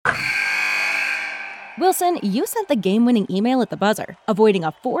Wilson, you sent the game-winning email at the buzzer, avoiding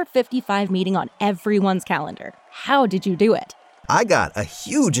a 4:55 meeting on everyone's calendar. How did you do it? I got a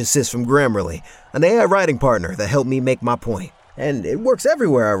huge assist from Grammarly, an AI writing partner that helped me make my point. And it works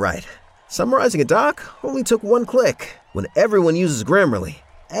everywhere I write. Summarizing a doc only took one click. When everyone uses Grammarly,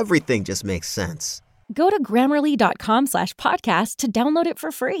 everything just makes sense. Go to Grammarly.com/podcast to download it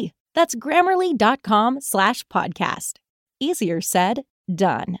for free. That's Grammarly.com/podcast. Easier said,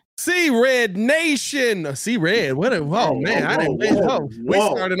 done. C-Red Nation. C-Red. We started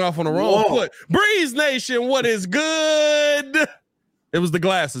off on the wrong foot. Breeze Nation, what is good? It was the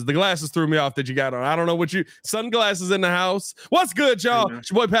glasses. The glasses threw me off that you got on. I don't know what sunglasses in the house. What's good, y'all? It's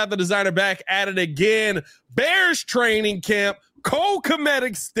your boy Pat the Designer back at it again. Bears training camp. Kmet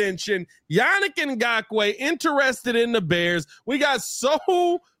extension. Yannick Ngakoue interested in the Bears. We got so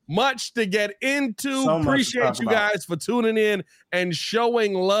much to get into. Appreciate you guys for tuning in and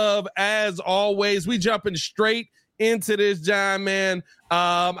showing love as always. We jumping straight into this, John, man.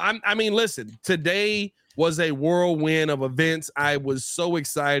 I mean, listen, today was a whirlwind of events. I was so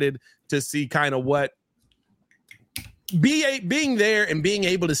excited to see kind of what being there and being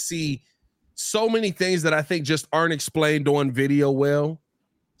able to see so many things that I think just aren't explained on video well.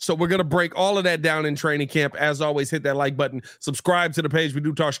 So we're going to break all of that down in training camp. As always, hit that like button. Subscribe to the page. We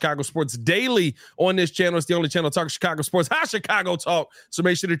do talk Chicago sports daily on this channel. It's the only channel talking Chicago sports. How Chicago talk. So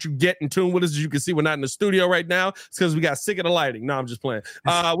make sure that you get in tune with us. As you can see, we're not in the studio right now. It's because we got sick of the lighting. No, I'm just playing.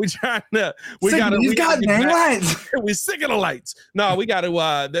 We sick of the lights. No, we got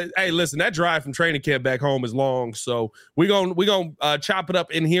to. Hey, listen, that drive from training camp back home is long. So we're gonna chop it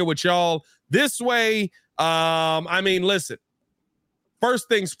up in here with y'all this way. I mean, listen. First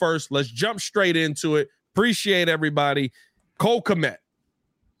things first, let's jump straight into it. Appreciate everybody. Kmet.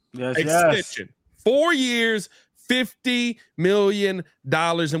 Yes, extension. 4 years, $50 million.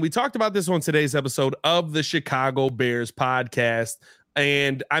 And we talked about this on today's episode of the Chicago Bears podcast.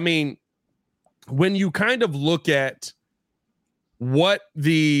 And I mean, when you kind of look at what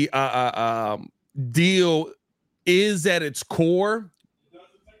the deal is at its core,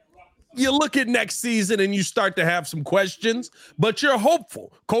 you look at next season and you start to have some questions, but you're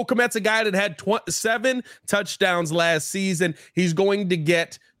hopeful. Kmet's a guy that had 7 touchdowns last season. He's going to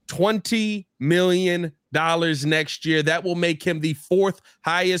get $20 million next year. That will make him the 4th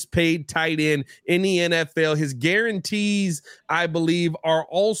highest paid tight end in the NFL. His guarantees, I believe, are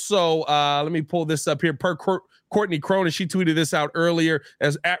also, let me pull this up here, per Courtney Cronin. She tweeted this out earlier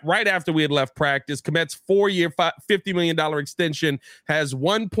right after we had left practice. Kmet's 4-year, $50 million extension has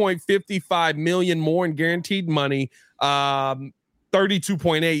 $1.55 million more in guaranteed money,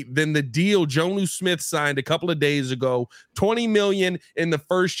 32.8 than the deal Jonnu Smith signed a couple of days ago. $20 million in the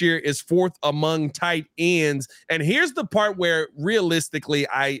first year is 4th among tight ends. And here's the part where realistically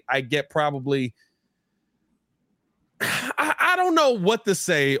I get probably I don't know what to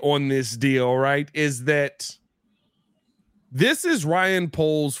say on this deal, right? Is that this is Ryan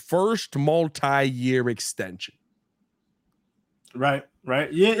Poles' first multi-year extension. Right.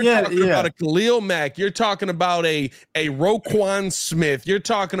 You're Yeah. talking about a Khalil Mack. You're talking about a Roquan Smith. You're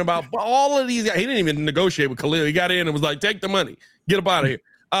talking about all of these guys. He didn't even negotiate with Khalil. He got in and was like, take the money. Get up out of here.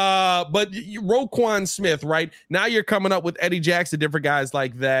 But Roquan Smith, right? Now you're coming up with Eddie Jackson, different guys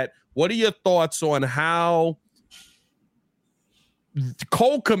like that. What are your thoughts on how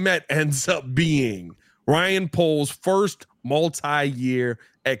Kmet ends up being Ryan Poles' first multi-year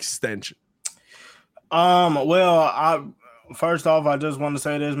extension? First off, I just want to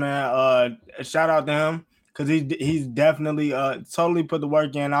say this, man. Shout out to him because he's definitely totally put the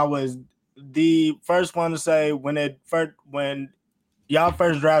work in. I was the first one to say when y'all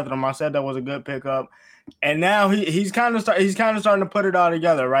first drafted him, I said that was a good pickup, and now he's kind of starting to put it all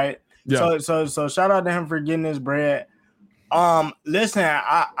together, right? Yeah. So shout out to him for getting his bread. Listen,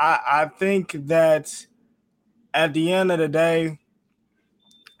 I think that at the end of the day,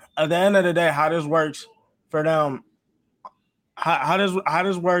 how this works for them. How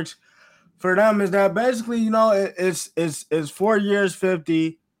this works for them is that basically, it's 4 years,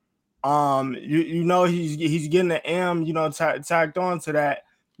 50. He's getting an M, tacked on to that.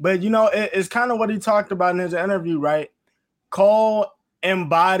 But it's kind of what he talked about in his interview, right? Cole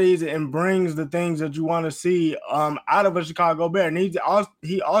embodies and brings the things that you want to see out of a Chicago Bear, and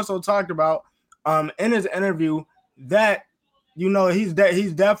he also talked about in his interview that he's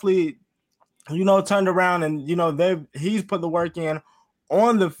definitely turned around and he's put the work in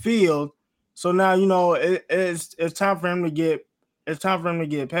on the field. So now it's time for him to get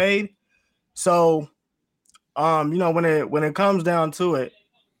paid. So when it comes down to it,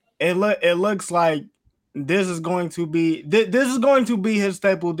 it looks like this is going to be his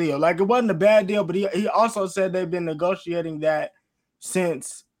staple deal. Like, it wasn't a bad deal, but he also said they've been negotiating that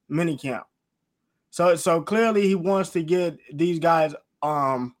since minicamp. So clearly he wants to get these guys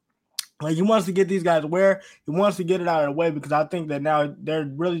he wants to get these guys where he wants to get it out of the way, because I think that now they're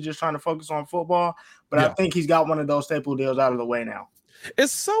really just trying to focus on football. But I think he's got one of those staple deals out of the way now.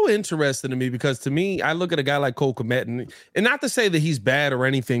 It's so interesting to me, because to me, I look at a guy like Cole Kmet, and not to say that he's bad or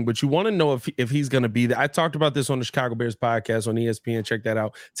anything, but you want to know if he's going to be there. I talked about this on the Chicago Bears podcast on ESPN. Check that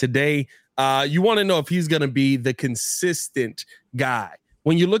out today. You want to know if he's going to be the consistent guy.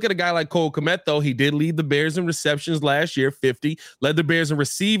 When you look at a guy like Cole Kmet, though, he did lead the Bears in receptions last year, 50, led the Bears in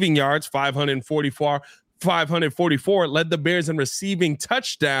receiving yards, 544, led the Bears in receiving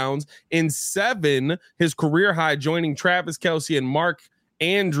touchdowns in 7, his career high, joining Travis Kelce and Mark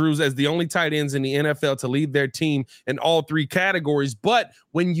Andrews as the only tight ends in the NFL to lead their team in all 3 categories. But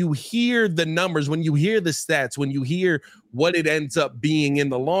when you hear the numbers, when you hear the stats, when you hear what it ends up being in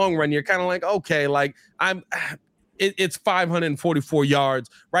the long run, you're kind of like, okay, like it's 544 yards,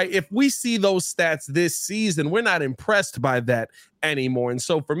 right? If we see those stats this season, we're not impressed by that anymore. And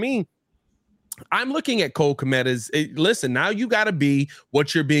so for me, I'm looking at Cole Kmet as, listen, now you got to be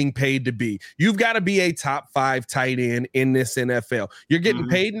what you're being paid to be. You've got to be a top 5 tight end in this NFL. You're getting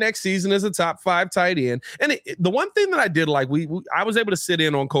paid next season as a top 5 tight end. And the one thing that I did like, I was able to sit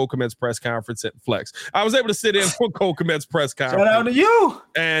in on Cole Kmet's press conference at Flex. I was able to sit in on Cole Kmet's press conference. Shout out to you.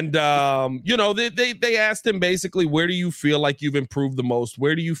 And, they asked him basically, where do you feel like you've improved the most?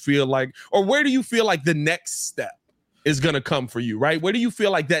 Where do you feel like the next step is going to come for you, right? Where do you feel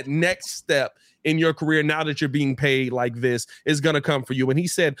like that next step in your career, now that you're being paid like this, is going to come for you? And he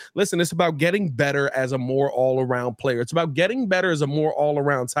said, listen, it's about getting better as a more all-around player. It's about getting better as a more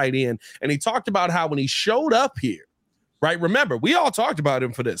all-around tight end. And he talked about how when he showed up here, right? Remember, we all talked about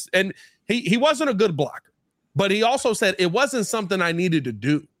him for this. And he wasn't a good blocker, but he also said it wasn't something I needed to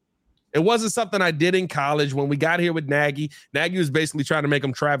do. It wasn't something I did in college when we got here with Nagy. Nagy was basically trying to make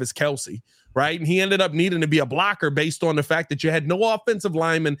him Travis Kelce, right? And he ended up needing to be a blocker based on the fact that you had no offensive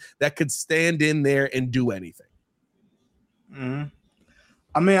lineman that could stand in there and do anything. Mm-hmm.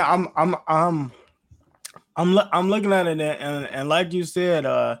 I mean, I'm looking at it, and like you said,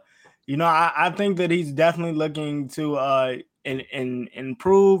 I think that he's definitely looking to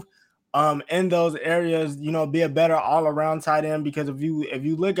improve in those areas, be a better all-around tight end, because if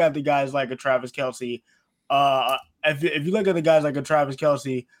you look at the guys like a Travis Kelce, if you look at the guys like a Travis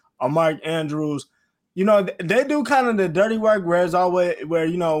Kelce or Mark Andrews, they do kind of the dirty work, where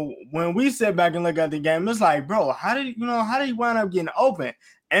when we sit back and look at the game, it's like, bro, how did he wind up getting open?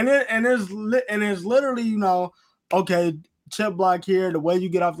 And it's literally, okay, chip block here, the way you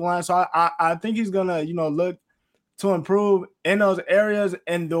get off the line. So I think he's gonna, look to improve in those areas.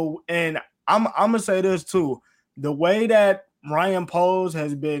 And I'm gonna say this too: the way that Ryan Poles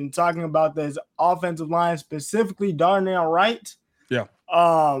has been talking about this offensive line, specifically Darnell Wright,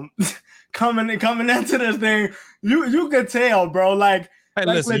 coming into this thing, you could tell, bro. Like, hey,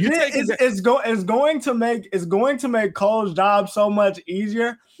 listen, it's going to make Cole's job so much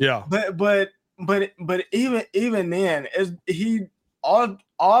easier. Yeah, but even then,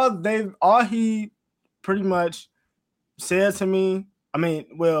 all he pretty much said to me, I mean,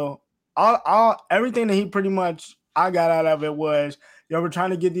 well, everything that he pretty much I got out of it was, we're trying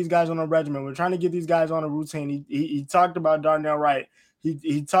to get these guys on a regimen. We're trying to get these guys on a routine. He talked about Darnell Wright.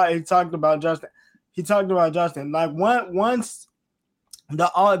 He talked about Justin. He talked about Justin. Like, once the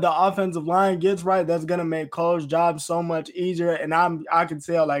offensive line gets right, that's gonna make Cole's job so much easier. And I can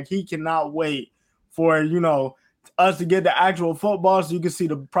tell, like, he cannot wait for us to get the actual football so you can see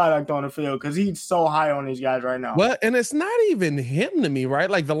the product on the field, because he's so high on these guys right now. Well, and it's not even him to me, right?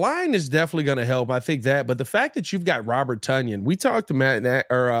 Like, the line is definitely going to help. I think that, but the fact that you've got Robert Tonyan, we talked to Matt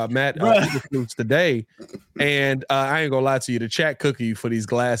today, and I ain't gonna lie to you, the chat cookie you for these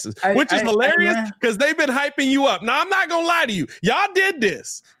glasses, which is hilarious because they've been hyping you up. Now, I'm not gonna lie to you, y'all did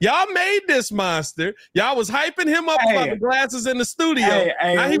this, y'all made this monster, y'all was hyping him up about the glasses in the studio.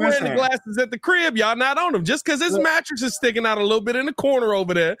 Now he wearing the glasses at the crib, y'all not on him. Just because his mattress is sticking out a little bit in the corner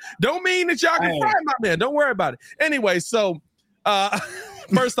over there don't mean that y'all can fry my man. Don't worry about it. Anyway, so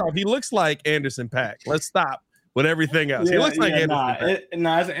first off, he looks like Anderson .Paak. Let's stop with everything else. He looks like Anderson .Paak. It's an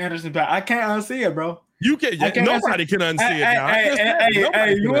Anderson .Paak. I can't unsee it, bro. You can. Nobody can unsee it now.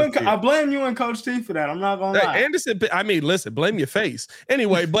 I blame you and Coach T for that. I'm not gonna lie. Anderson, I mean, listen, blame your face.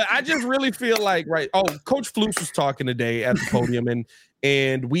 Anyway, but I just really feel like, right. Oh, Coach Flus was talking today at the podium,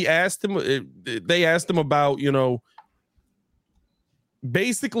 and we asked him. They asked him about,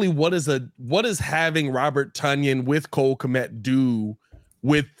 basically what is having Robert Tonyan with Cole Kmet do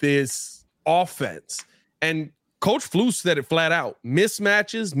with this offense. And Coach Flus said it flat out.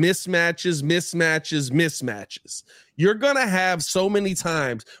 Mismatches. You're going to have so many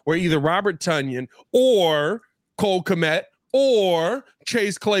times where either Robert Tonyan or Cole Kmet or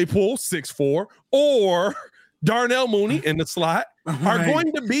Chase Claypool, 6'4", or Darnell Mooney in the slot are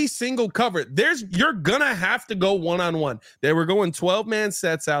going to be single covered. You're going to have to go one-on-one. They were going 12-man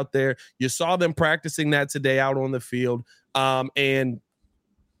sets out there. You saw them practicing that today out on the field. And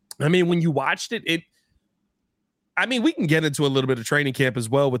I mean, when you watched it, we can get into a little bit of training camp as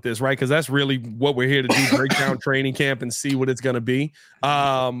well with this, right? Because that's really what we're here to do, break down training camp and see what it's going to be.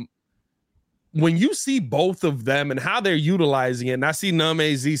 When you see both of them and how they're utilizing it, and I see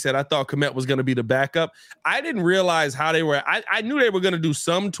Name Z said, I thought Kmet was going to be the backup. I didn't realize how they were. I knew they were going to do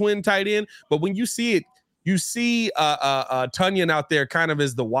some twin tight end, but when you see it, you see Tonyan out there kind of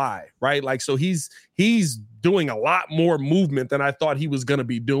as the Y, right? Like, so he's doing a lot more movement than I thought he was going to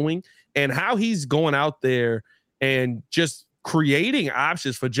be doing, and how he's going out there and just creating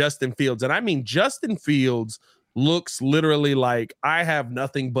options for Justin Fields. And I mean, Justin Fields looks literally like I have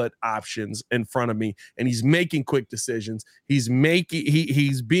nothing but options in front of me, and he's making quick decisions. He's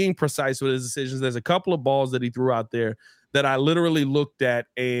being precise with his decisions. There's a couple of balls that he threw out there that I literally looked at,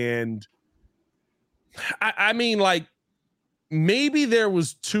 and I mean, like, maybe there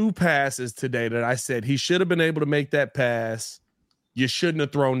was 2 passes today that I said he should have been able to make that pass. You shouldn't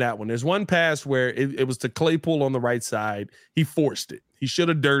have thrown that one. There's one pass where it was to Claypool on the right side. He forced it. He should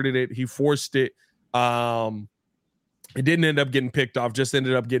have dirted it. He forced it. It didn't end up getting picked off, just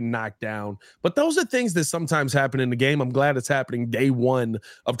ended up getting knocked down. But those are things that sometimes happen in the game. I'm glad it's happening day one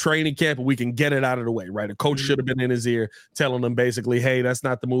of training camp, and we can get it out of the way, right? A coach should have been in his ear telling him basically, hey, that's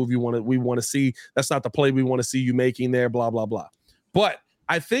not the move we want to see. That's not the play we want to see you making there, blah, blah, blah. But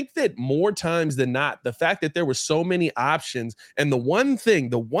I think that more times than not, the fact that there were so many options, and the one thing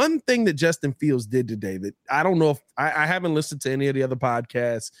that Justin Fields did today that I don't know if I haven't listened to any of the other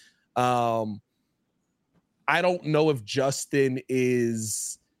podcasts. I don't know if Justin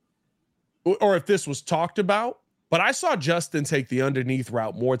is, or if this was talked about, but I saw Justin take the underneath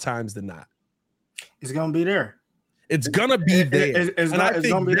route more times than not. It's going to be there. It's going to be there. I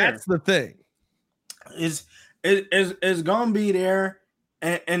think that's the thing. It's going to be there.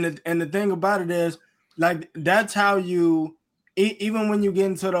 And the thing about it is, like, that's how you, even when you get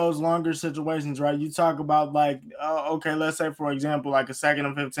into those longer situations, right? You talk about, like, okay, let's say, for example, like a 2nd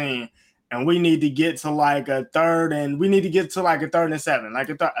and 15, and we need to get to like a 3rd and 7, like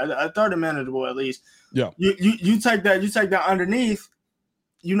a third and manageable at least. Yeah. You take that underneath,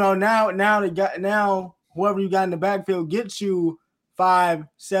 now whoever you got in the backfield gets you 5,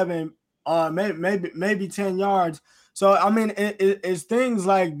 7, maybe 10 yards. So, I mean, it's things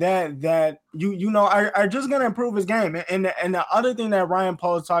like that are just going to improve his game. And the other thing that Ryan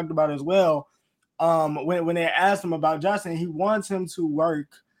Poles talked about as well, when they asked him about Justin, he wants him to work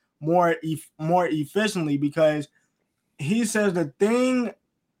more efficiently, because he says the thing,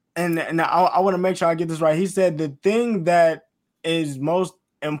 and I want to make sure I get this right. He said the thing that is most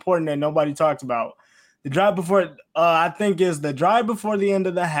important that nobody talks about, the drive before, I think is the drive before the end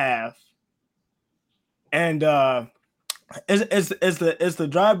of the half, and it's the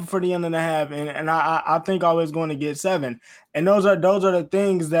drive before the end of the half, and I think always going to get 7, and those are the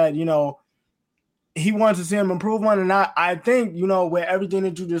things that he wants to see him improve on. And I think with everything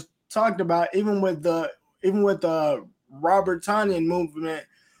that you just talked about, even with the Robert Tonyan movement,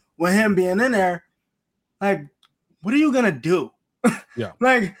 with him being in there, like, what are you gonna do? Yeah,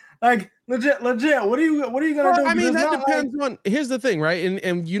 like legit. What are you gonna do? I mean, that depends on. Here's the thing, right?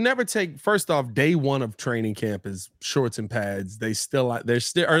 And you never take, first off, day one of training camp is shorts and pads.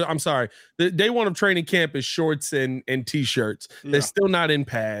 I'm sorry, the day one of training camp is shorts and t-shirts. Yeah. They're still not in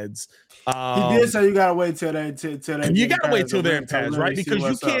pads. He did say you gotta wait till they. You gotta wait till they're in pads, right? Because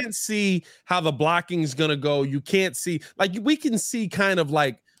you can't see how the blocking's gonna go. You can't see, like, we can see kind of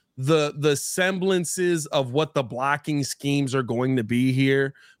like the semblances of what the blocking schemes are going to be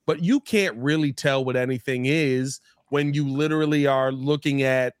here, but you can't really tell what anything is when you literally are looking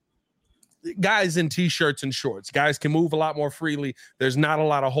at guys in t-shirts and shorts. Guys can move a lot more freely. There's not a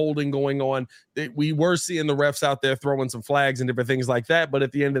lot of holding going on. We were seeing the refs out there throwing some flags and different things like that, but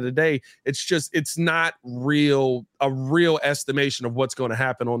at the end of the day, it's not a real estimation of what's going to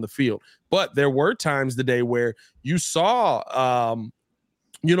happen on the field. But there were times today where you saw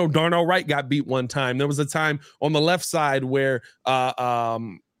Darnell Wright got beat one time. There was a time on the left side where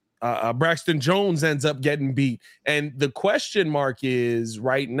Braxton Jones ends up getting beat. And the question mark is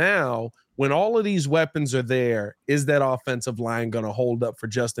right now, when all of these weapons are there, is that offensive line going to hold up for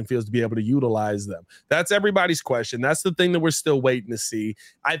Justin Fields to be able to utilize them? That's everybody's question. That's the thing that we're still waiting to see.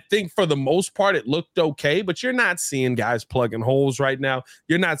 I think for the most part, it looked okay, but you're not seeing guys plugging holes right now.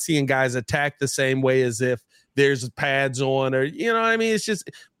 You're not seeing guys attack the same way as if there's pads on, or, you know what I mean? It's just,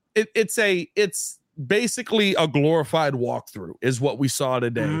 it's basically a glorified walkthrough is what we saw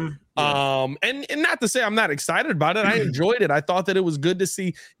today. Mm-hmm. Yeah. And not to say I'm not excited about it. I enjoyed it. I thought that it was good to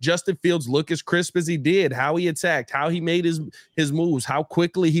see Justin Fields look as crisp as he did, how he attacked, how he made his moves, how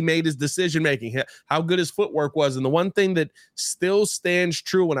quickly he made his decision making, how good his footwork was. And the one thing that still stands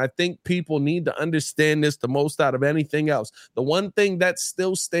true, and I think people need to understand this the most out of anything else, the one thing that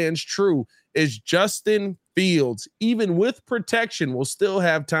still stands true is Justin Fields, even with protection, will still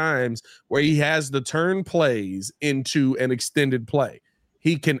have times where he has to turn plays into an extended play.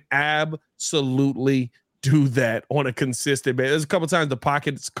 He can absolutely do that on a consistent basis. There's a couple times the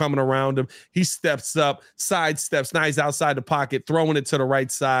pocket's coming around him. He steps up, side steps. Now he's outside the pocket, throwing it to the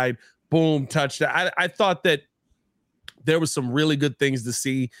right side. Boom, touchdown. I thought that there was some really good things to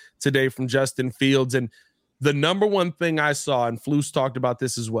see today from Justin Fields. And the number one thing I saw, and Flus talked about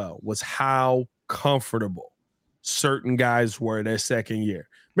this as well, was how comfortable certain guys were their second year.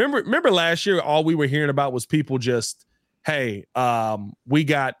 Remember last year, all we were hearing about was people just, hey, we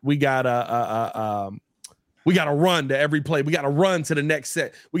got a run to every play. We got to run to the next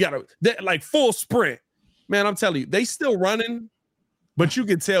set. We got to like full sprint. Man, I'm telling you, they still running, but you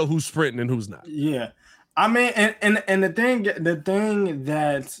can tell who's sprinting and who's not. Yeah, I mean, and the thing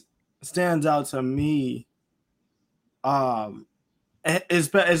that stands out to me,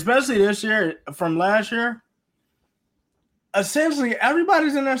 especially this year from last year, essentially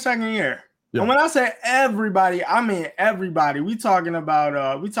everybody's in their second year. Yeah. And when I say everybody, I mean everybody. We talking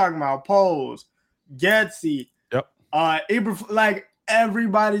about Poles, Getsy, like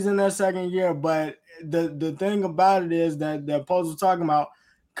everybody's in their second year. But the thing about it is that the Poles was talking about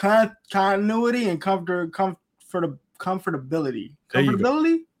continuity and comfortability.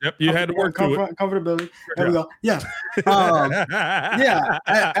 Comfortability. Yep, you had to work through it. Comfortability. There we go. Yeah.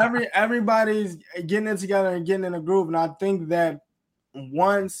 Everybody's getting it together and getting in a groove. And I think that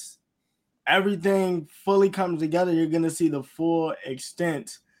once everything fully comes together, you're going to see the full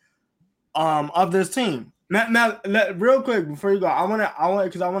extent of this team. Now, real quick before you go, I want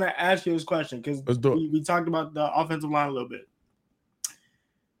to ask you this question because we talked about the offensive line a little bit.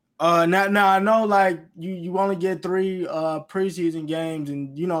 Now I know like you only get 3 preseason games,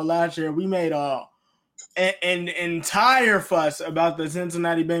 and last year we made an entire fuss about the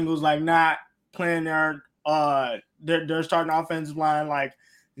Cincinnati Bengals like not playing their starting offensive line like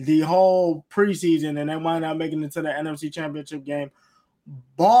the whole preseason, and they wind up making it to the NFC Championship game.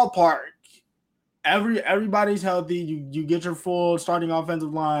 Ballpark, everybody's healthy. You get your full starting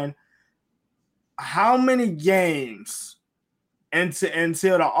offensive line. How many games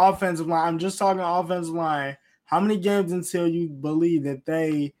until the offensive line? I'm just talking offensive line. How many games until you believe that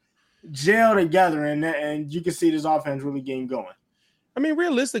they gel together and you can see this offense really getting going? I mean,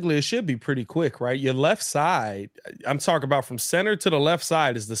 realistically, it should be pretty quick, right? Your left side, I'm talking about from center to the left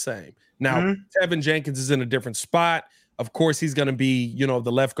side, is the same. Now, Tevin Jenkins is in a different spot. Of course, he's going to be,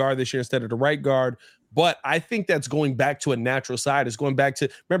 the left guard this year instead of the right guard. But I think that's going back to a natural side. It's going back to,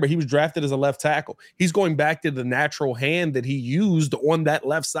 remember, he was drafted as a left tackle. He's going back to the natural hand that he used on that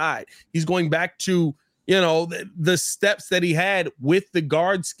left side. He's going back to, the steps that he had with the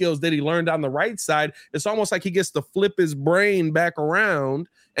guard skills that he learned on the right side. It's almost like he gets to flip his brain back around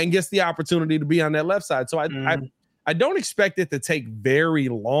and gets the opportunity to be on that left side. So I don't expect it to take very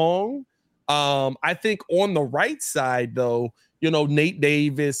long. I think on the right side, though, Nate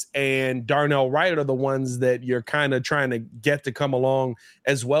Davis and Darnell Wright are the ones that you're kind of trying to get to come along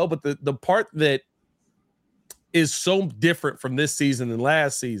as well. But the part that is so different from this season than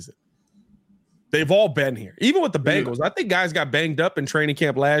last season, they've all been here. Even with the Bengals, I think guys got banged up in training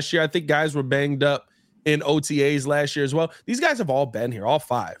camp last year. I think guys were banged up in OTAs last year as well. These guys have all been here, all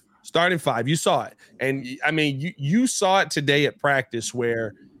 5. Starting 5, you saw it. And, I mean, you saw it today at practice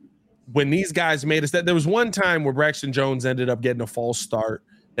where when these guys made us, that there was one time where Braxton Jones ended up getting a false start.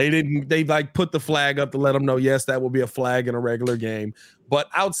 They like put the flag up to let them know, yes, that will be a flag in a regular game. But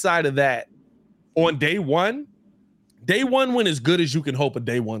outside of that, on day one went as good as you can hope a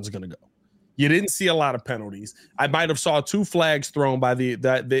day one's going to go. You didn't see a lot of penalties. I might have saw 2 flags thrown by the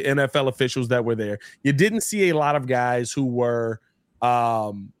NFL officials that were there. You didn't see a lot of guys who were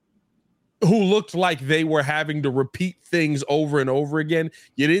who looked like they were having to repeat things over and over again.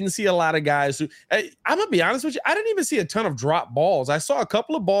 You didn't see a lot of guys who, I'm going to be honest with you, I didn't even see a ton of drop balls. I saw a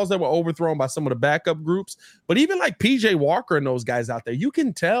couple of balls that were overthrown by some of the backup groups, but even like PJ Walker and those guys out there, you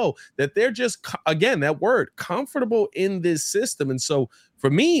can tell that they're just, again, that word, comfortable in this system. And so for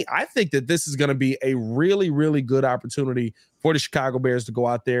me, I think that this is going to be a really, really good opportunity for the Chicago Bears to go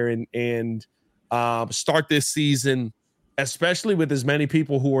out there and start this season, especially with as many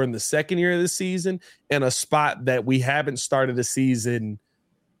people who are in the second year of the season, in a spot that we haven't started the season.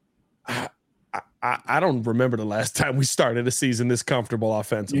 I don't remember the last time we started a season this comfortable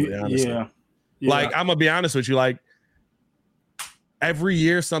offensively, honestly. Yeah. Like, I'm going to be honest with you. Like, every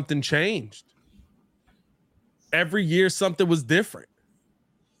year something changed. Every year something was different.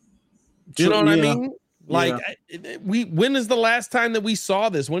 You know what I mean? Like, when is the last time that we saw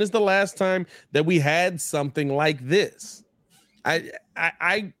this? When is the last time that we had something like this?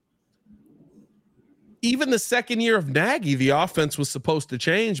 I even the second year of Nagy, the offense was supposed to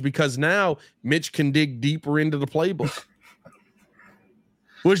change because now Mitch can dig deeper into the playbook,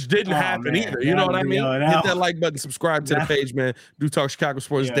 which didn't happen either. You know what I mean? Hit that like button, subscribe to the page, man. Do Talk Chicago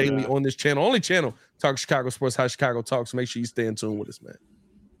Sports daily on this channel. Only channel, Talk Chicago Sports, how Chicago talks. Make sure you stay in tune with us, man.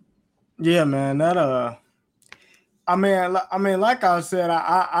 Yeah, man. That I mean, like I said,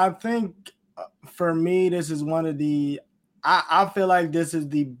 I think for me, this is one of the. I feel like this is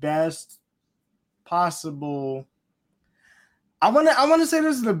the best possible. I want to say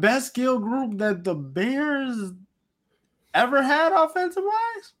this is the best skill group that the Bears ever had offensive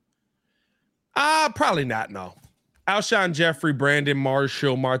wise. Probably not. No, Alshon Jeffrey, Brandon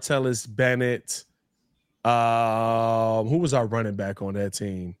Marshall, Martellus Bennett. Who was our running back on that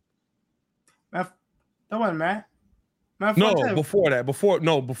team? That wasn't Matt. No, before,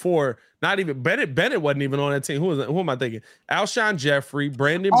 not even Bennett wasn't even on that team. Who am I thinking? Alshon Jeffrey,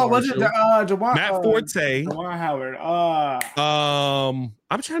 Brandon Marshall, was it Matt Forte, Juwan Howard.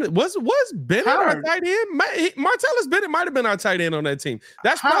 I'm trying to was Bennett Howard. Our tight end? Martellus Bennett might have been our tight end on that team.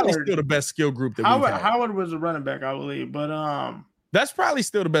 That's probably still the best skill group that we had. Howard was a running back, I believe, but that's probably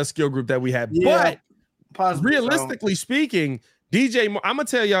still the best skill group that we had. Yeah, but realistically speaking, DJ Moore, I'm gonna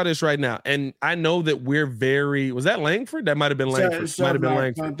tell y'all this right now, and I know that we're very. Was that Langford? That might have been Langford. Might have been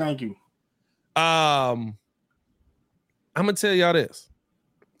Langford. Thank you. I'm gonna tell y'all this.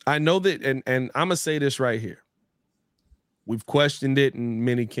 I know that, and I'm gonna say this right here. We've questioned it in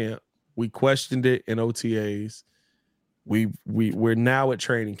minicamp. We questioned it in OTAs. We're now at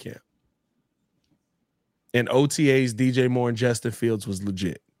training camp. In OTAs, DJ Moore and Justin Fields was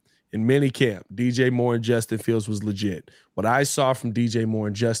legit. In minicamp, DJ Moore and Justin Fields was legit. What I saw from DJ Moore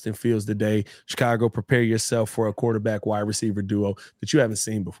and Justin Fields today, Chicago, prepare yourself for a quarterback wide receiver duo that you haven't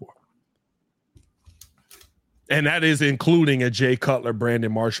seen before. And that is including a Jay Cutler,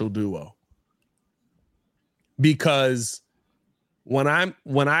 Brandon Marshall duo. Because when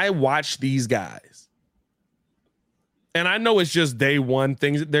I watch these guys, and I know it's just day one,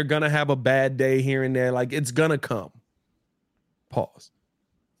 things they're gonna have a bad day here and there, like it's gonna come. Pause.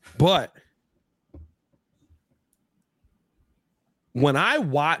 But when I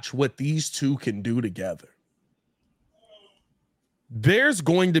watch what these two can do together, there's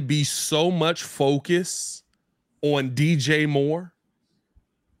going to be so much focus on DJ Moore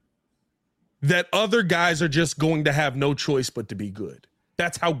that other guys are just going to have no choice but to be good.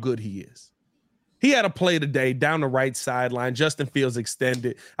 That's how good he is. He had a play today down the right sideline. Justin Fields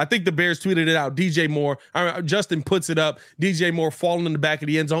extended. I think the Bears tweeted it out. Justin puts it up. DJ Moore falling in the back of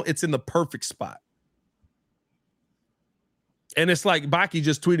the end zone. It's in the perfect spot. And it's like Baki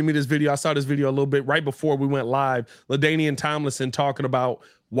just tweeted me this video. I saw this video a little bit right before we went live. LaDainian Tomlinson talking about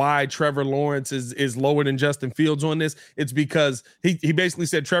why Trevor Lawrence is lower than Justin Fields on this. It's because he basically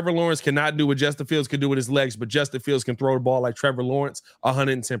said Trevor Lawrence cannot do what Justin Fields can do with his legs, but Justin Fields can throw the ball like Trevor Lawrence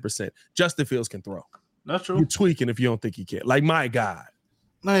 110%. Justin Fields can throw. That's true. You're tweaking if you don't think he can. Like, my God.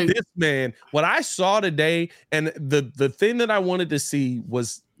 Like, this man, what I saw today, and the thing that I wanted to see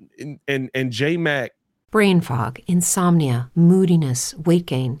was, and J-Mac. Brain fog, insomnia, moodiness, weight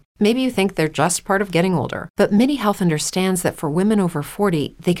gain. Maybe you think they're just part of getting older, but MIDI Health understands that for women over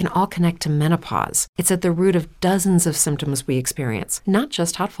 40, they can all connect to menopause. It's at the root of dozens of symptoms we experience, not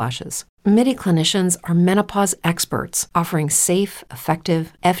just hot flashes. MIDI clinicians are menopause experts, offering safe,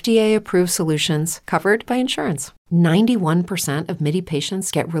 effective, FDA-approved solutions covered by insurance. 91% of MIDI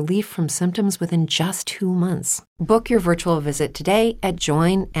patients get relief from symptoms within just 2 months. Book your virtual visit today at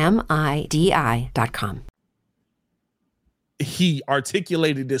joinmidi.com. He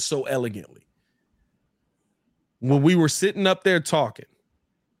articulated this so elegantly. When we were sitting up there talking,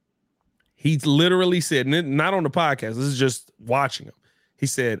 he literally said, not on the podcast, this is just watching him. He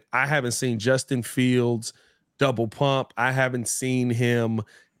said, I haven't seen Justin Fields double pump. I haven't seen him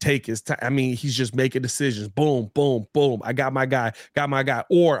take his time. I mean, he's just making decisions. Boom, boom, boom. I got my guy,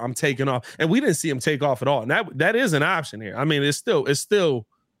 or I'm taking off. And we didn't see him take off at all. And that is an option here. I mean, it's still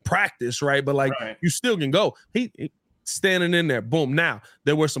practice, right? But like you still can go. He standing in there. Boom. Now,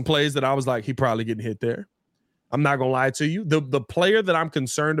 there were some plays that I was like, he probably getting hit there. I'm not gonna lie to you. The player that I'm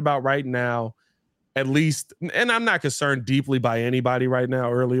concerned about right now, at least, and I'm not concerned deeply by anybody right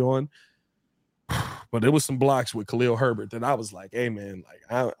now early on, but there was some blocks with Khalil Herbert that I was like, hey man,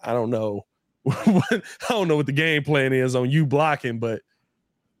 like I don't know. I don't know what the game plan is on you blocking, but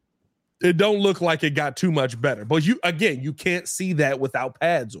it don't look like it got too much better. But you can't see that without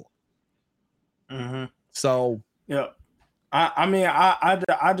pads on. Mm-hmm. So yeah. I mean,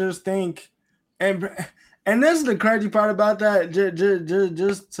 I just think, and this is the crazy part about that.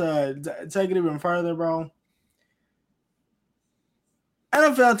 Just to take it even further, bro.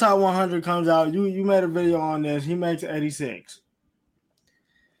 NFL Top 100 comes out. You made a video on this. He makes 86.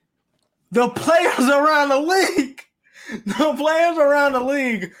 The players around the league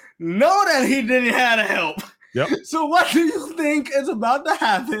know that he didn't have the help. Yep. So what do you think is about to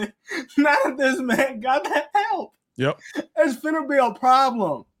happen now that this man got that help? Yep. It's finna be a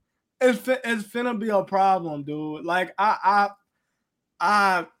problem. It's finna be a problem, dude. Like I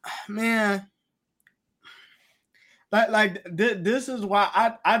man. This is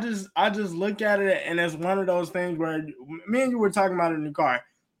why I just look at it, and it's one of those things where me and you were talking about it in the car.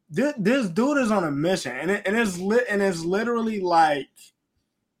 This dude is on a mission, and it's literally like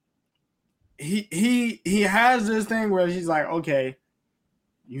he has this thing where he's like, okay,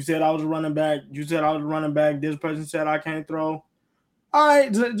 you said I was a running back. This person said I can't throw. All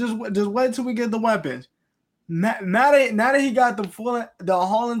right, just wait till we get the weapons. Now that he got the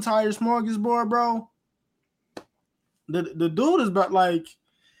whole entire smorgasbord, bro. The dude is about like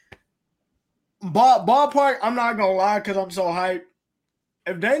ballpark. I'm not gonna lie because I'm so hyped.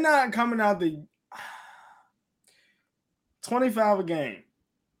 If they not coming out the 25 a game,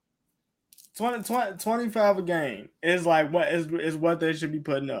 25 a game is like what is what they should be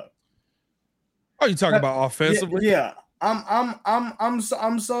putting up. Oh, you talking about offensively? Yeah. I'm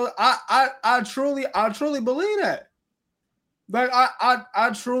so I truly believe that. Like I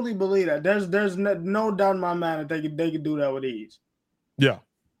truly believe that. There's no doubt in my mind that they could do that with ease. Yeah.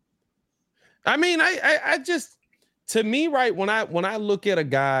 I mean, I just, to me, right, when I look at a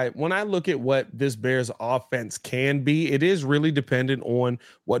guy, when I look at what this Bears offense can be, it is really dependent on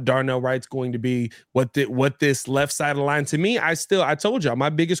what Darnell Wright's going to be, what this left side of the line. To me, I told y'all, my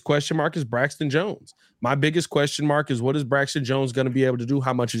biggest question mark is Braxton Jones. My biggest question mark is, what is Braxton Jones going to be able to do?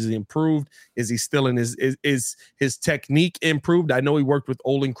 How much is he improved? Is he still in is his technique improved? I know he worked with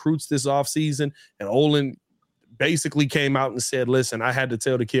Olin Kreutz this offseason, and Olin basically came out and said, listen, I had to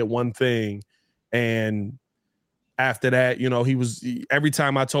tell the kid one thing. And after that, every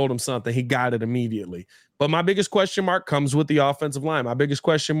time I told him something, he got it immediately. But my biggest question mark comes with the offensive line. My biggest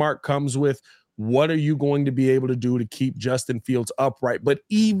question mark comes with, what are you going to be able to do to keep Justin Fields upright? But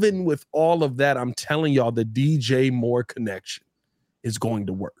even with all of that, I'm telling y'all, the DJ Moore connection is going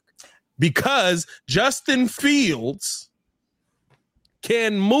to work because Justin Fields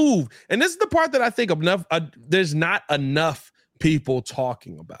can move. And this is the part that I think there's not enough people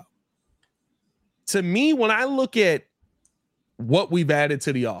talking about. To me, when I look at what we've added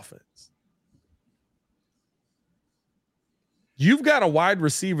to the offense, you've got a wide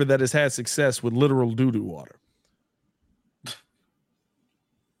receiver that has had success with literal doo-doo water.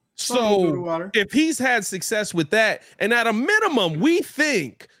 So if he's had success with that, and at a minimum, we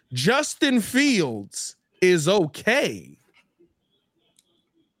think Justin Fields is okay,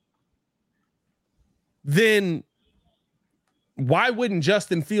 then why wouldn't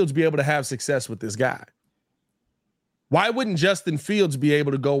Justin Fields be able to have success with this guy? Why wouldn't Justin Fields be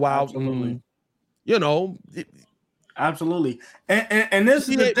able to go out and, absolutely. And this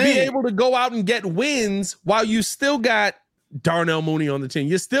is the thing. Be able to go out and get wins while you still got Darnell Mooney on the team.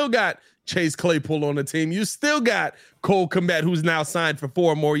 You still got Chase Claypool on the team. You still got Cole Kmet, who's now signed for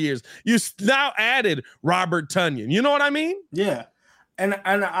 4 more years. You now added Robert Tonyan. You know what I mean? Yeah. And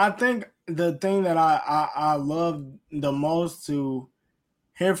I think the thing that I love the most to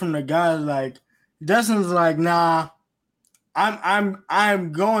hear from the guys, like Justin's like, nah,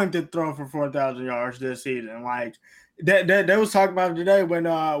 I'm going to throw for 4,000 yards this season. Like they was talking about it today when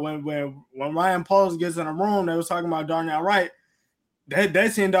Ryan Poles gets in the room, they was talking about Darnell Wright. They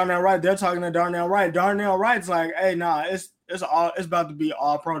seen Darnell Wright. They're talking to Darnell Wright. Darnell Wright's like, hey, nah, it's about to be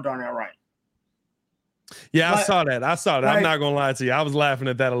all pro Darnell Wright. Yeah, I saw that. Like, I'm not gonna lie to you. I was laughing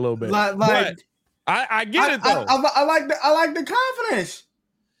at that a little bit. But I get it though. I like the confidence.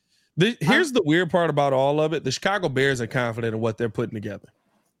 Here's the weird part about all of it. The Chicago Bears are confident in what they're putting together.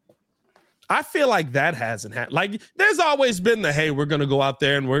 I feel like that hasn't happened. Like, there's always been the, hey, we're going to go out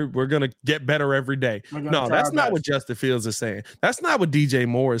there and we're going to get better every day. No, that's not what Justin Fields is saying. That's not what DJ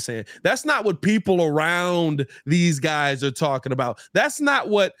Moore is saying. That's not what people around these guys are talking about. That's not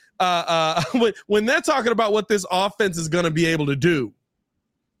what when they're talking about what this offense is going to be able to do.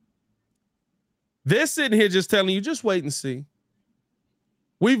 They're sitting here just telling you, just wait and see.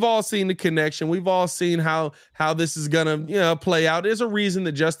 We've all seen the connection. We've all seen how this is going to play out. There's a reason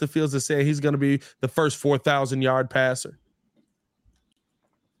that Justin Fields is saying he's going to be the first 4,000-yard passer.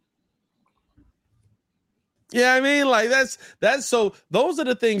 Yeah, I mean, like that's so those are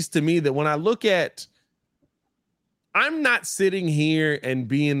the things to me that when I look at, I'm not sitting here and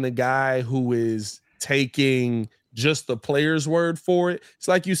being the guy who is taking just the player's word for it. It's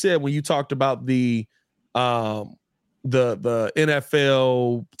like you said when you talked about the NFL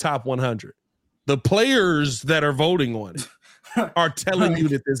top 100. The players that are voting on it are telling you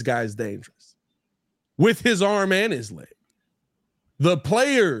that this guy's dangerous with his arm and his leg. The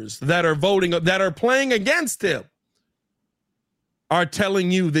players that are voting, that are playing against him, are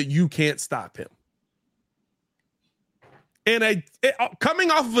telling you that you can't stop him. And coming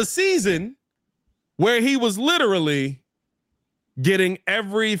off of a season where he was literally getting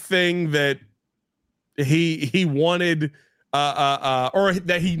everything that he wanted or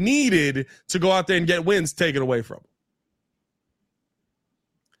that he needed to go out there and get wins taken away from him.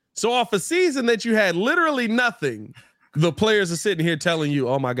 So off a season that you had literally nothing, the players are sitting here telling you,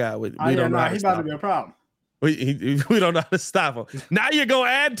 oh my God, we don't know how to he's stop about to be a problem. We don't know how to stop him. Now you're going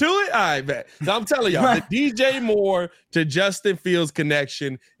to add to it? All right, man. So I'm telling y'all, the DJ Moore to Justin Fields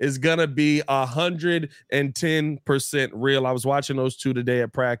connection is going to be 110% real. I was watching those two today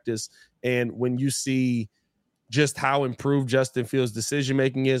at practice, and when you see just how improved Justin Fields'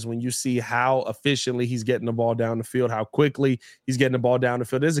 decision-making is, when you see how efficiently he's getting the ball down the field, how quickly he's getting the ball down the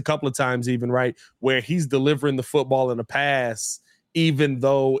field. There's a couple of times even, right, where he's delivering the football in a pass, even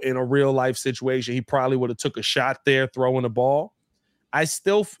though in a real-life situation he probably would have took a shot there throwing the ball. I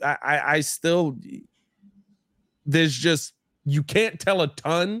still, there's just, you can't tell a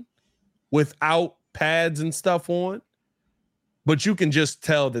ton without pads and stuff on, but you can just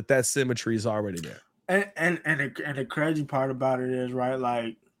tell that symmetry is already there. And the crazy part about it is, right,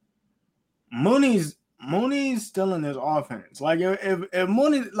 like Mooney's still in this offense. Like if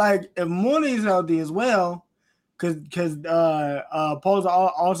Mooney's healthy as well, because Posa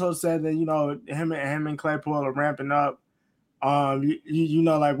also said that him and Claypool are ramping up.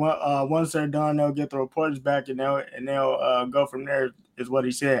 Like once they're done, they'll get the reports back and they'll go from there. Is what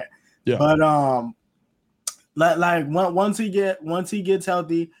he said. Yeah. But once he gets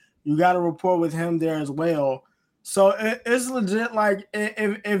healthy, you got to report with him there as well. So it's legit. Like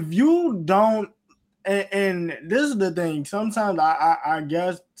if you don't, and this is the thing. Sometimes I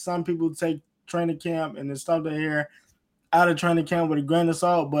guess some people take training camp and the stuff they hear out of training camp with a grain of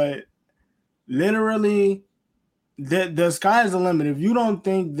salt, but literally the sky is the limit. If you don't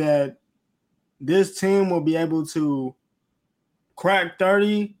think that this team will be able to crack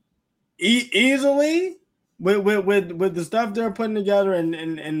 30 easily with the stuff they're putting together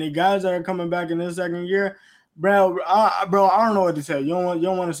and the guys that are coming back in this second year, bro, I don't know what to say. You don't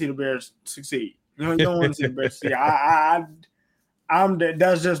want to see the Bears succeed. You don't want to see the Bears succeed.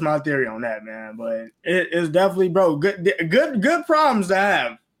 That's just my theory on that, man. But it's definitely, bro, good problems to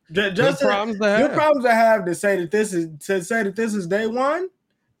have. Good problems to have to say that this is day one,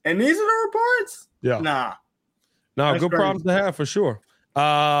 and these are the reports. Yeah, no, good problems to have for sure.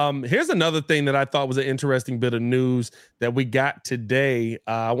 Here's another thing that I thought was an interesting bit of news that we got today.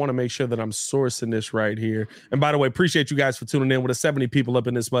 I want to make sure that I'm sourcing this right here. And by the way, appreciate you guys for tuning in. With 70 people up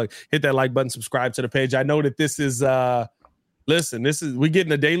in this mug, hit that like button, subscribe to the page. I know that this is we're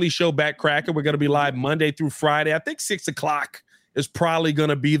getting a daily show back cracking. We're going to be live Monday through Friday. I think 6:00 is probably going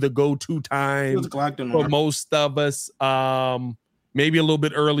to be the go-to time for most of us. Maybe a little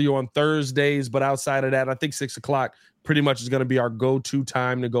bit earlier on Thursdays, but outside of that, I think 6:00 pretty much is going to be our go-to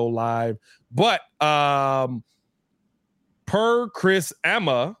time to go live. But per Chris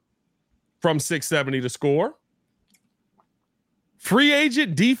Emma from 670 to score, free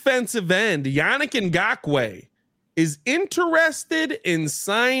agent defensive end Yannick Ngakoue is interested in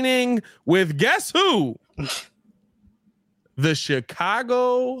signing with, guess who? The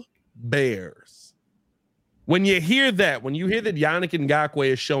Chicago Bears. When you hear that Yannick Ngakoue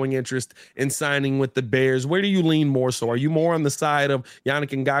is showing interest in signing with the Bears, where do you lean more so? Are you more on the side of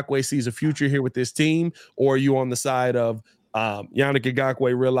Yannick Ngakoue sees a future here with this team, or are you on the side of Yannick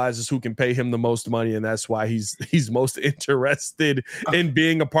Ngakoue realizes who can pay him the most money, and that's why he's most interested in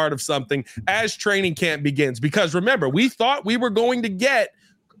being a part of something as training camp begins. Because remember, we thought we were going to get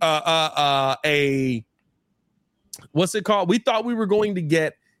a what's it called? We thought we were going to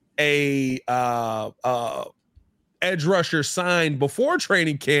get a edge rusher signed before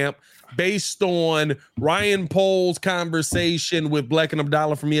training camp based on Ryan Pohl's conversation with Bleck and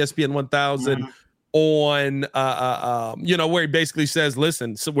Abdallah from ESPN 1000 on where he basically says,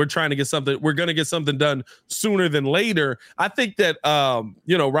 listen, so we're going to get something done sooner than later. I think that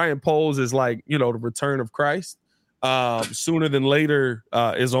Ryan Pohl's is like, the return of Christ. Sooner than later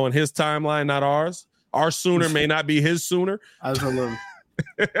is on his timeline, not ours. Our sooner may not be his sooner. Absolutely.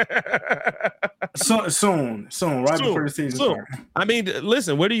 Soon, before the season starts. I mean,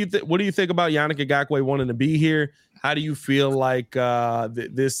 listen, what do you think about Yannick Ngakoue wanting to be here? How do you feel like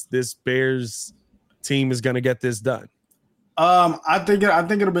this Bears team is going to get this done? I think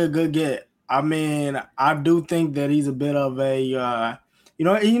it'll be a good get. I mean, I do think that he's a bit of a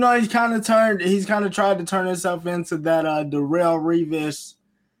he's kind of tried to turn himself into that Darrelle Revis.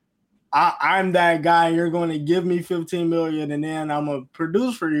 I'm that guy. You're going to give me $15 million, and then I'm gonna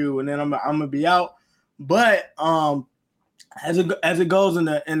produce for you, and then I'm gonna be out. But as it goes in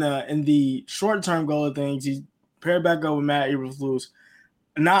the short term goal of things, he's paired back up with Matt Eberflus.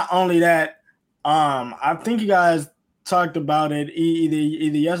 Not only that, I think you guys talked about it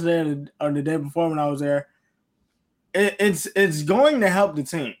either yesterday or the day before when I was there. It's going to help the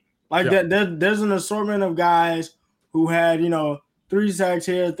team. Like there's an assortment of guys who had 3 sacks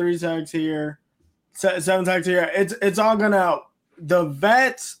here, 3 sacks here, 7 sacks here. It's all gonna, the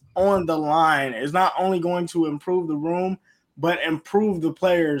vets on the line is not only going to improve the room, but improve the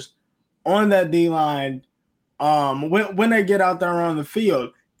players on that D line when they get out there on the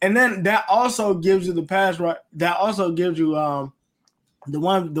field. And then that also gives you the pass rush. That also gives you the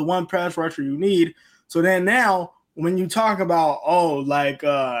one pass rusher you need. So then now when you talk about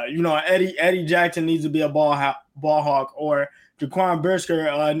Eddie Jackson needs to be a ball hawk, or Jaquan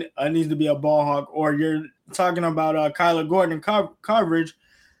Brisker needs to be a ball hawk, or you're talking about Kyler Gordon coverage,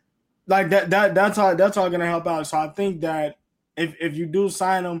 like that's all going to help out. So I think that if you do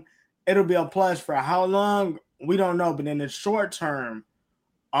sign him, it'll be a plus. For how long, we don't know, but in the short term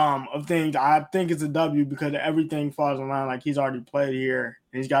of things, I think it's a W because everything falls in line. Like, he's already played here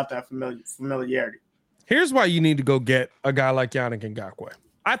and he's got that familiarity. Here's why you need to go get a guy like Yannick Ngakoue.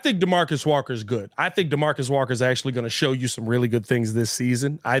 I think DeMarcus Walker's good. I think DeMarcus Walker's actually going to show you some really good things this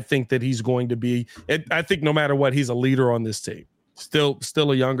season. I think that he's going to be, I think no matter what, he's a leader on this team. Still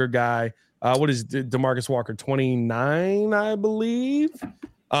a younger guy. What is DeMarcus Walker? 29, I believe.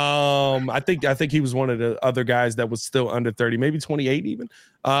 I think he was one of the other guys that was still under 30, maybe 28 even.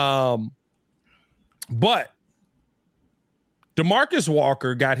 But DeMarcus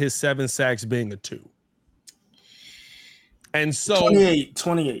Walker got his 7 sacks being a 2. And so 28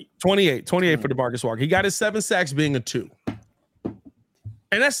 for DeMarcus Walker. He got his 7 sacks being a 2.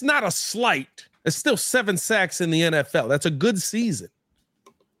 And that's not a slight. It's still 7 sacks in the NFL. That's a good season.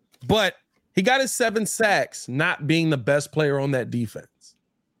 But he got his 7 sacks not being the best player on that defense.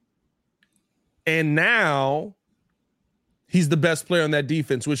 And now he's the best player on that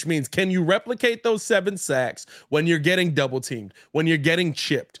defense, which means, can you replicate those 7 sacks when you're getting double teamed, when you're getting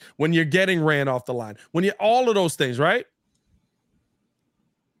chipped, when you're getting ran off the line, all of those things, right?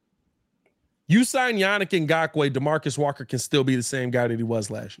 You sign Yannick Ngakoue, DeMarcus Walker can still be the same guy that he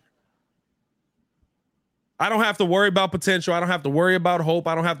was last year. I don't have to worry about potential. I don't have to worry about hope.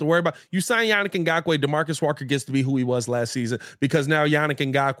 I don't have to worry about, you sign Yannick Ngakoue, DeMarcus Walker gets to be who he was last season, because now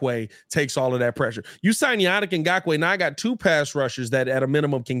Yannick Ngakoue takes all of that pressure. You sign Yannick Ngakoue, now I got 2 pass rushers that at a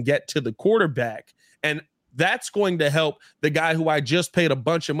minimum can get to the quarterback, and that's going to help the guy who I just paid a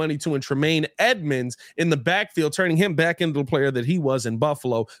bunch of money to in Tremaine Edmonds in the backfield, turning him back into the player that he was in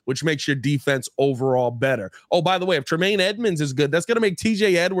Buffalo, which makes your defense overall better. Oh, by the way, if Tremaine Edmonds is good, that's going to make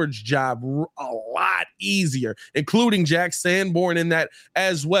TJ Edwards' job a lot easier, including Jack Sanborn in that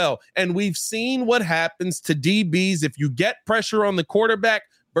as well. And we've seen what happens to DBs if you get pressure on the quarterback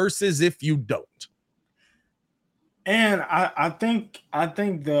versus if you don't. And I think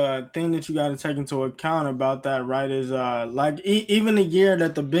the thing that you got to take into account about that, right, is even the year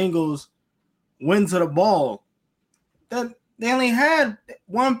that the Bengals went to the ball, that they only had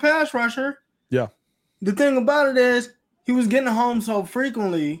 1 pass rusher. Yeah. The thing about it is he was getting home so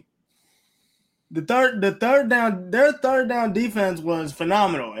frequently. Their third down defense was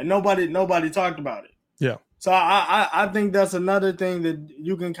phenomenal, and nobody talked about it. Yeah. So I think that's another thing that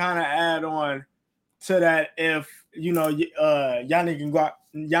you can kind of add on to that. If Yannick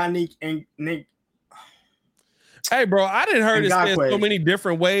and Nick, Hey, bro, I didn't heard it said so many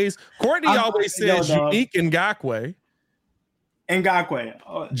different ways. Courtney always says unique Ngakoue.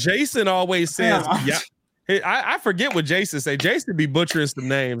 Ngakoue. Jason always says, yeah. Hey, I forget what Jason say. Jason be butchering some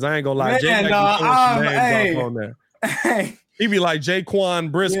names. I ain't gonna lie. Man, names off on there. Hey. He be like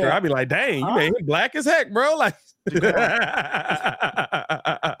Jaquan Brisker. Yeah. I be like, dang, you made him black as heck, bro. Like,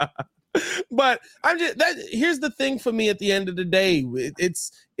 but I'm just here's the thing for me at the end of the day.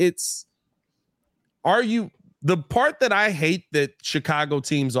 The part that I hate that Chicago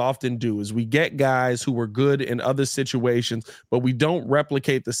teams often do is we get guys who were good in other situations, but we don't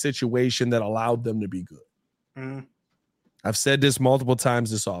replicate the situation that allowed them to be good. Mm. I've said this multiple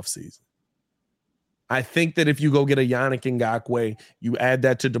times this offseason. I think that if you go get a Yannick Ngakoue, you add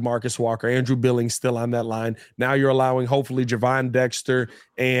that to DeMarcus Walker, Andrew Billings still on that line. Now you're allowing hopefully Javon Dexter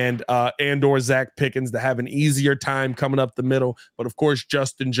and or Zach Pickens to have an easier time coming up the middle. But of course,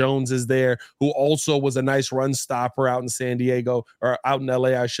 Justin Jones is there, who also was a nice run stopper out in San Diego, or out in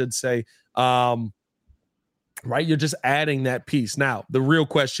LA, I should say. Right? You're just adding that piece. Now, the real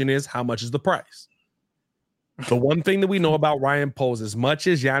question is, how much is the price? The one thing that we know about Ryan Poles, as much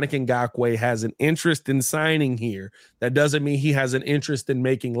as Yannick Ngakoue has an interest in signing here, that doesn't mean he has an interest in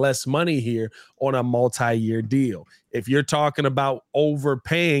making less money here on a multi-year deal. If you're talking about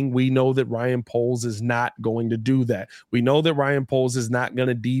overpaying, we know that Ryan Poles is not going to do that. We know that Ryan Poles is not going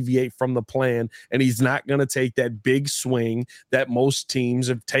to deviate from the plan, and he's not going to take that big swing that most teams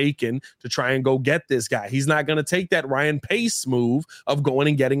have taken to try and go get this guy. He's not going to take that Ryan Pace move of going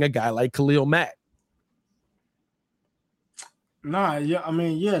and getting a guy like Khalil Mack. Nah, yeah, I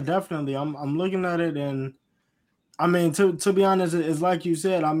mean, yeah, definitely. I'm looking at it, and I mean, to be honest, it's like you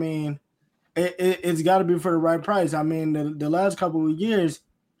said. I mean, it's got to be for the right price. I mean, the last couple of years,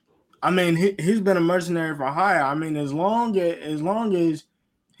 I mean, he's been a mercenary for hire. I mean, as long as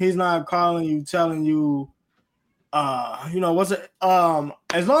he's not calling you, telling you, as long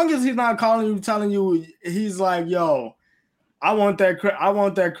as he's not calling you, telling you, he's like, yo, I want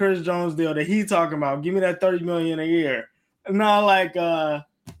that Chris Jones deal that he's talking about. Give me that $30 million a year. No, like, as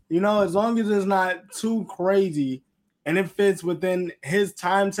long as it's not too crazy and it fits within his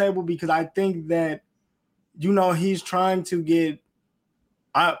timetable, because I think that, he's trying to get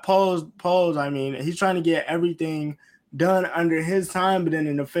he's trying to get everything done under his time, but in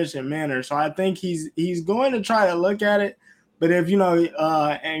an efficient manner. So I think he's going to try to look at it. But if,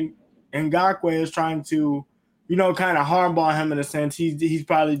 and Ngakoue is trying to, kind of hardball him in a sense, he's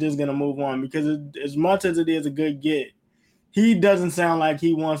probably just going to move on, because as much as it is a good get, he doesn't sound like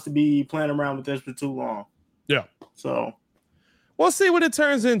he wants to be playing around with this for too long. Yeah. So we'll see what it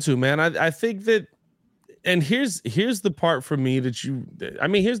turns into, man. I think that, and here's the part for me that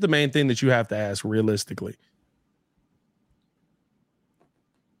here's the main thing that you have to ask realistically.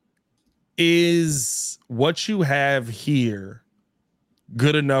 Is what you have here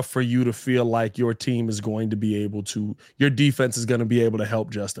good enough for you to feel like your team is going to be able to, your defense is going to be able to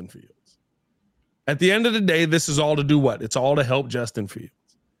help Justin Fields? At the end of the day, this is all to do what? It's all to help Justin Fields.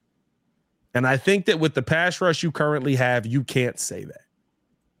 And I think that with the pass rush you currently have, you can't say that.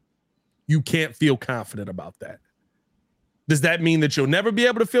 You can't feel confident about that. Does that mean that you'll never be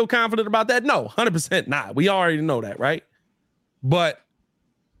able to feel confident about that? No, 100% not. We already know that, right? But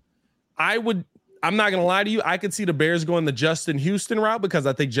I'm not going to lie to you. I could see the Bears going the Justin Houston route, because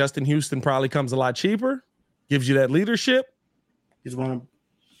I think Justin Houston probably comes a lot cheaper, gives you that leadership. He's one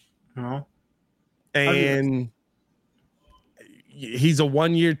of, and he's a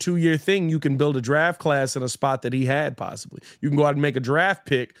 1 year, 2 year thing. You can build a draft class in a spot that he had possibly. You can go out and make a draft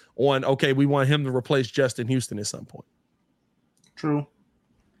pick on, okay, we want him to replace Justin Houston at some point. True.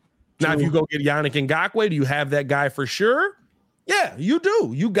 Now, if you go get Yannick Ngakoue, do you have that guy for sure? Yeah, you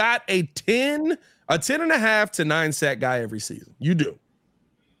do. You got a 10 and a half to 9 sack guy every season. You do.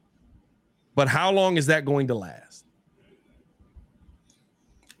 But how long is that going to last?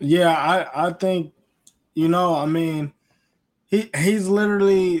 Yeah, I think, he's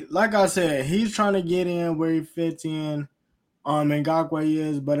literally, like I said, he's trying to get in where he fits in, Ngakoue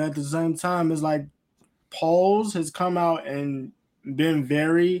is, but at the same time, it's like Poles has come out and been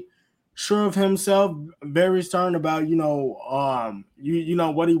very sure of himself, very stern about,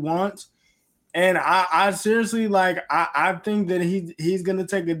 what he wants. And I seriously, I think that he's going to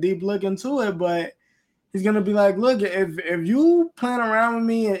take a deep look into it, but he's going to be like, look, if you playing around with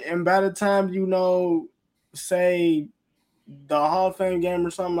me and by the time, say the Hall of Fame game or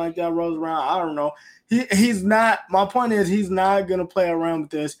something like that rolls around, I don't know. He's not, my point is he's not going to play around with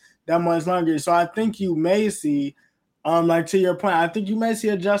this that much longer. So I think you may see, to your point, I think you may see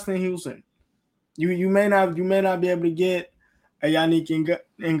a Justin Houston. You may not be able to get a Yannick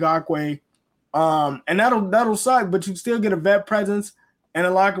Ngakoue And that'll suck, but you still get a vet presence in the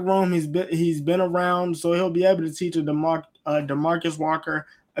locker room. He's been around, so he'll be able to teach a DeMarcus Walker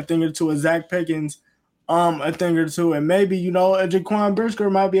a thing or two, a Zach Pickens a thing or two, and maybe a Jaquan Brisker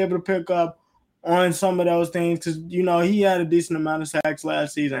might be able to pick up on some of those things because he had a decent amount of sacks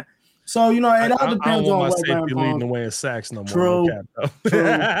last season. So it all depends on what safety leading the way in sacks no more. True.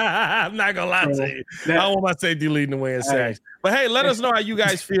 I'm not gonna lie to you. I don't want my safety leading the way in sacks. But hey, let us know how you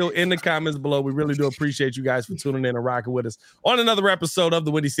guys feel in the comments below. We really do appreciate you guys for tuning in and rocking with us on another episode of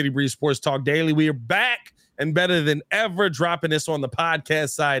the Windy City Breeze Sports Talk Daily. We are back and better than ever, dropping this on the podcast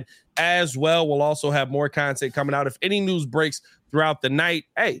side as well. We'll also have more content coming out. If any news breaks throughout the night,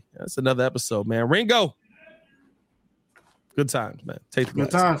 hey, that's another episode, man. Ringo, good times, man. Take the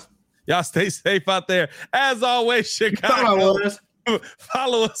good times. Y'all stay safe out there. As always, Chicago.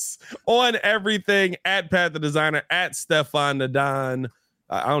 Follow us on everything at Pat the Designer, at Stefan the Don.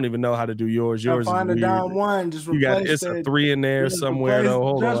 I don't even know how to do yours. Yours is weird. Don 1. Just it's a 3 in there somewhere.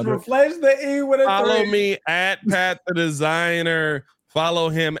 Hold on. Just replace the E with a 3. Follow me at Pat the Designer. Follow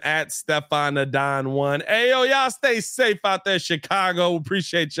him at Stefan the Don 1. Hey, yo, y'all stay safe out there, Chicago.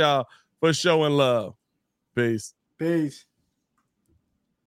 Appreciate y'all for showing love. Peace. Peace.